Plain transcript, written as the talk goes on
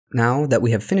Now that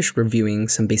we have finished reviewing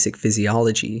some basic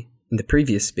physiology in the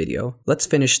previous video, let's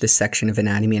finish this section of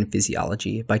anatomy and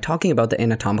physiology by talking about the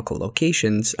anatomical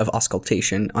locations of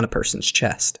auscultation on a person's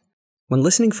chest. When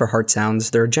listening for heart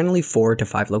sounds, there are generally 4 to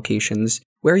 5 locations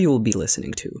where you will be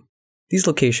listening to. These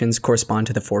locations correspond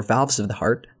to the 4 valves of the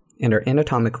heart and are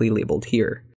anatomically labeled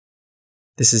here.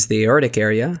 This is the aortic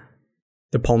area,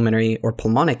 the pulmonary or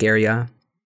pulmonic area,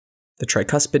 the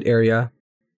tricuspid area,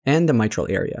 and the mitral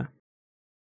area.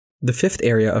 The 5th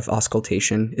area of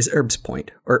auscultation is Erb's point,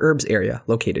 or Erb's area,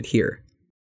 located here.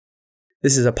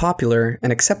 This is a popular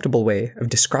and acceptable way of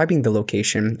describing the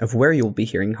location of where you will be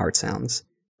hearing heart sounds,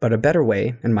 but a better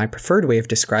way, and my preferred way of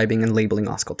describing and labeling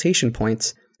auscultation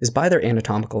points, is by their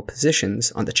anatomical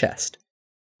positions on the chest.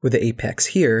 With the apex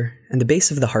here, and the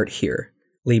base of the heart here,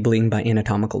 labeling by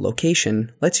anatomical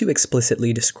location lets you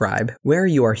explicitly describe where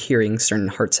you are hearing certain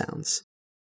heart sounds.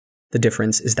 The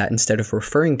difference is that instead of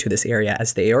referring to this area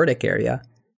as the aortic area,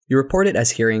 you report it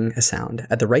as hearing a sound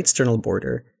at the right sternal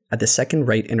border at the second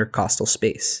right intercostal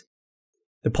space,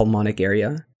 the pulmonic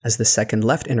area as the second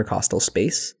left intercostal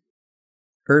space,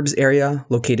 Erb's area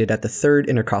located at the third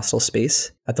intercostal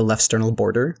space at the left sternal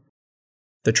border,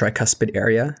 the tricuspid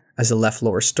area as the left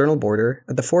lower sternal border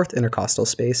at the fourth intercostal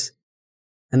space,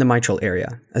 and the mitral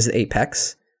area as the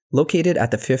apex located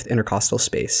at the fifth intercostal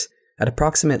space at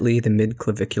approximately the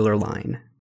mid-clavicular line.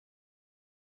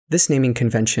 This naming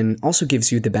convention also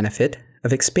gives you the benefit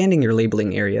of expanding your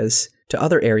labeling areas to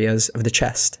other areas of the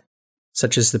chest,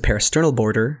 such as the parasternal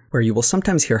border, where you will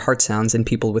sometimes hear heart sounds in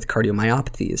people with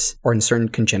cardiomyopathies or in certain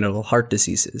congenital heart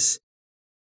diseases.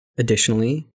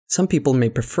 Additionally, some people may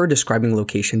prefer describing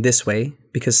location this way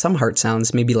because some heart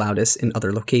sounds may be loudest in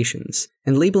other locations,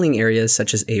 and labeling areas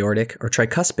such as aortic or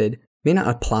tricuspid may not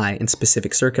apply in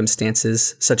specific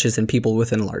circumstances, such as in people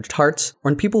with enlarged hearts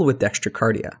or in people with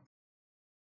dextrocardia.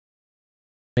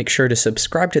 Make sure to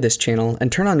subscribe to this channel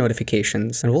and turn on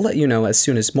notifications, and we'll let you know as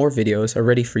soon as more videos are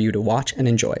ready for you to watch and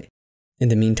enjoy. In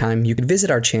the meantime, you can visit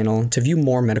our channel to view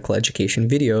more medical education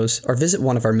videos or visit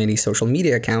one of our many social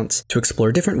media accounts to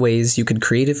explore different ways you could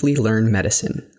creatively learn medicine.